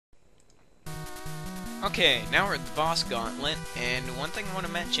Okay, now we're at the boss gauntlet, and one thing I want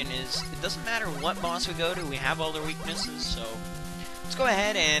to mention is it doesn't matter what boss we go to, we have all their weaknesses, so let's go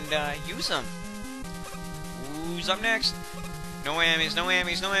ahead and use them. Who's up next? No whammies, no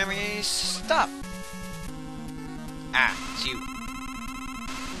whammies, no whammies. Stop! Ah, it's you.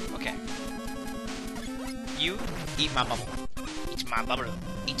 Okay. You, eat my bubble. Eat my bubble.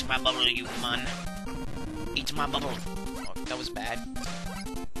 Eat my bubble, you man. Eat my bubble. Oh, that was bad.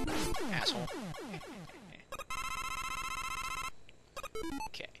 Asshole.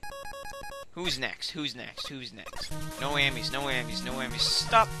 Okay. Who's next? Who's next? Who's next? No whammies, no whammies, no whammies.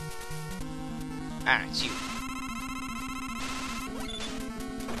 Stop! Ah, it's you.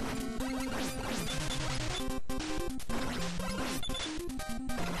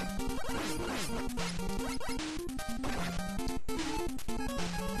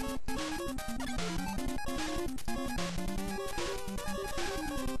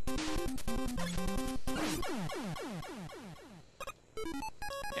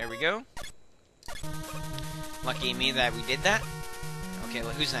 There we go. Lucky me that we did that. Okay,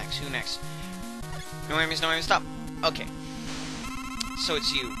 well, who's next? Who next? No whammies, no whammies, stop! Okay. So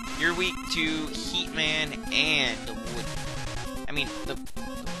it's you. You're weak to Heat Man and the wood. I mean, the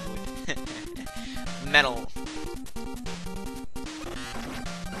wood. Metal.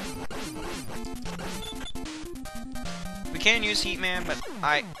 We can use Heat Man, but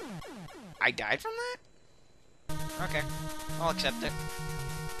I died from that? Okay. I'll accept it.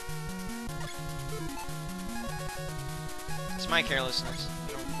 It's my carelessness.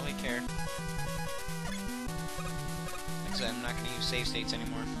 I don't really care. Like I said, I'm not going to use save states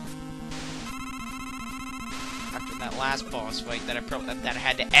anymore. After that last boss fight that I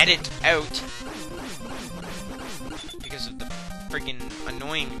had to edit out because of the friggin'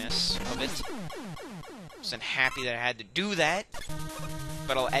 annoyingness of it. I wasn't happy that I had to do that,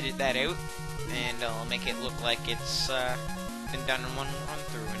 but I'll edit that out and I'll make it look like it's been done in one run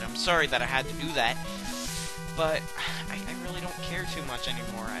through. And I'm sorry that I had to do that, but I really don't care too much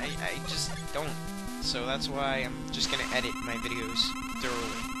anymore. I just don't. So that's why I'm just gonna edit my videos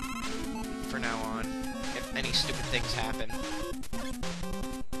thoroughly from now on, if any stupid things happen.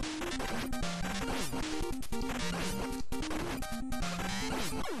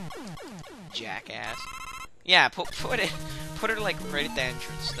 Jackass. Yeah, put it like right at the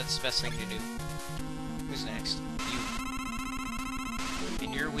entrance. That's the best thing to do. Who's next? You.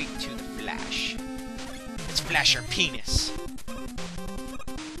 And you're weak to the Flash. It's Flash or penis.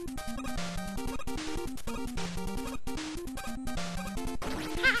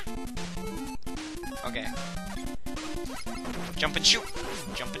 Okay. Jump and shoot.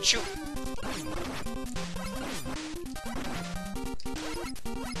 Jump and shoot.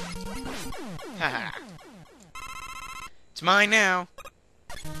 Haha. It's mine now.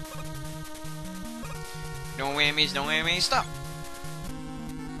 No whammies, no whammies, stop.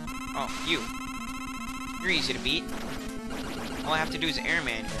 Oh, you. You're easy to beat. All I have to do is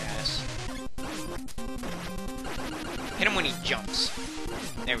airman your ass. Hit him when he jumps.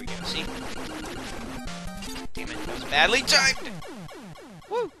 There we go, see? Damn it, that was badly timed!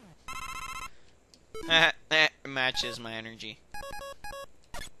 Woo! That matches my energy.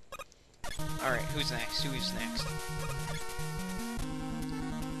 Alright, who's next? Who's next?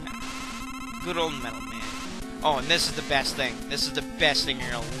 Good old Metal Man. Oh, and this is the best thing. This is the best thing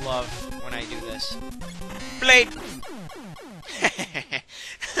you're gonna love when I do this. Blade!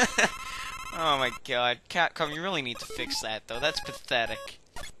 Oh my god. Capcom, you really need to fix that, though. That's pathetic.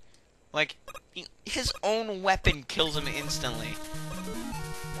 Like, his own weapon kills him instantly.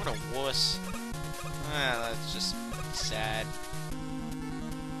 What a wuss. Ah, that's just sad.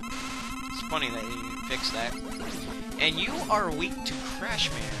 It's funny that you didn't fix that. And you are weak to Crash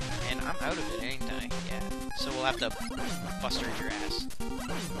Man, and I'm out of it, ain't I? Yeah. So we'll have to buster your ass.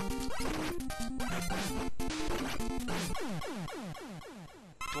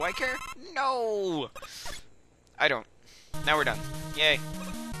 Do I care? No! I don't. Now we're done. Yay.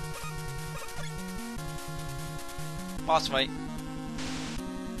 Boss fight.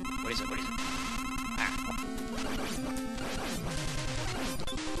 What is it? What is it? Ah.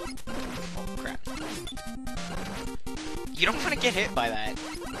 Oh, crap. You don't want to get hit by that.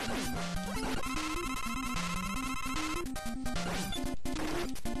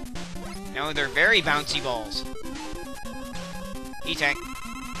 No, they're very bouncy balls. E-tank.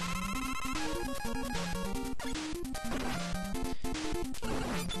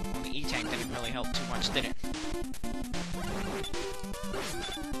 Well, the E-tank didn't really help too much, did it?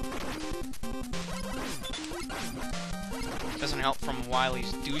 Doesn't help from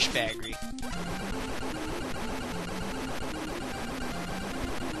Wily's douchebaggery.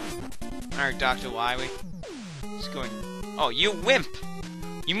 Alright, Dr. Wily. He's going... Oh, you wimp!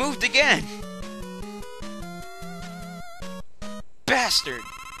 You moved again! Bastard!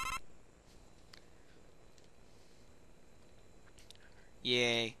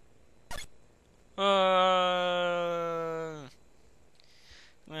 Yay.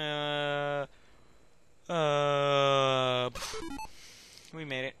 We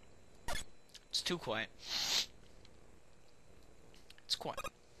made it. It's too quiet. It's quiet.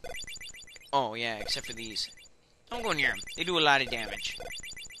 Oh, yeah, except for these. Don't go near them. They do a lot of damage.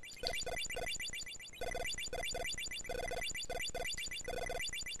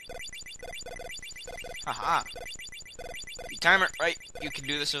 Haha. You time it right, you can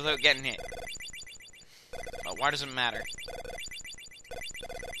do this without getting hit. But why does it matter?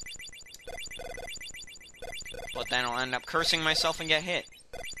 But then I'll end up cursing myself and get hit.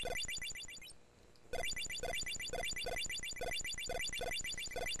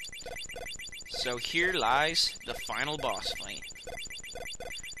 So here lies the final boss fight.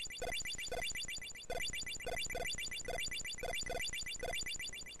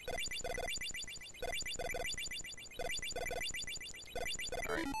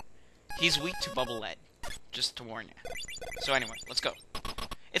 Alright. He's weak to bubble lead. Just to warn you. So anyway, let's go.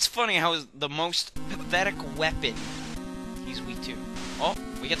 It's funny how the most pathetic weapon he's weak to. Oh,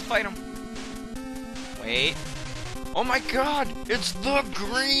 we get to fight him. Wait. Oh my god! It's the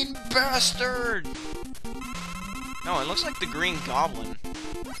green bastard! No, it looks like the green goblin.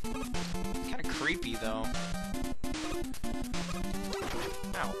 Kinda creepy, though.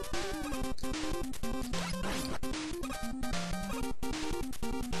 Ow.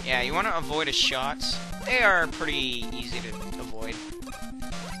 Yeah, you want to avoid his shots. They are pretty easy to avoid.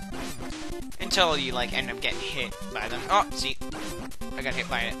 Until you, like, end up getting hit by them. Oh, see. I got hit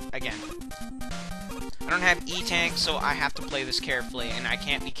by it again. I don't have E-Tank, so I have to play this carefully, and I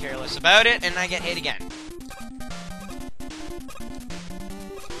can't be careless about it, and I get hit again.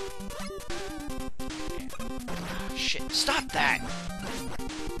 Oh, shit, stop that!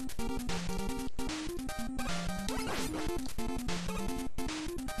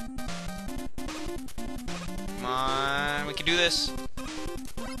 Come on, we can do this.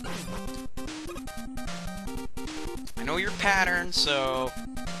 I know your pattern, so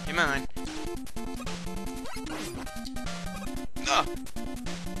come on. Ugh.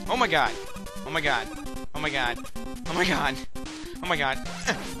 Oh my god. Oh my god. Oh my god. Oh my god. Oh my god.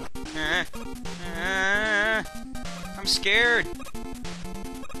 I'm scared.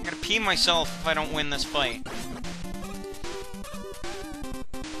 I'm gonna pee myself if I don't win this fight.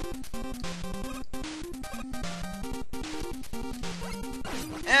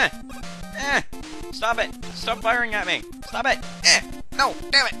 Stop it! Stop firing at me! Stop it! No!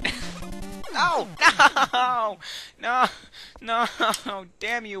 Damn it! No! No! No! No!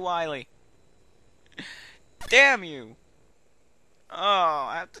 Damn you, Wily! Damn you! Oh,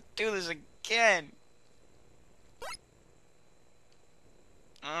 I have to do this again!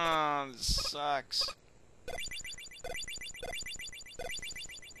 Oh, this sucks.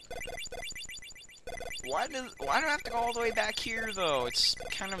 Why do I have to go all the way back here, though? It's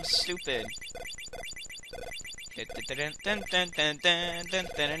kind of stupid. Wait,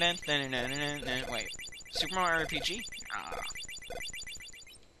 Super Mario RPG? Ah.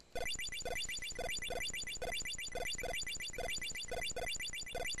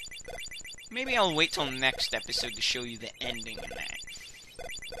 Maybe I'll wait till next episode to show you the ending of that.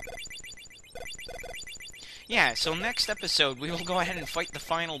 Yeah, so next episode we will go ahead and fight the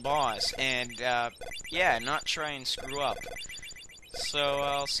final boss, and, yeah, not try and screw up. So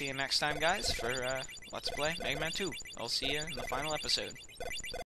I'll see you next time, guys, for, Let's Play Megaman 2. I'll see you in the final episode.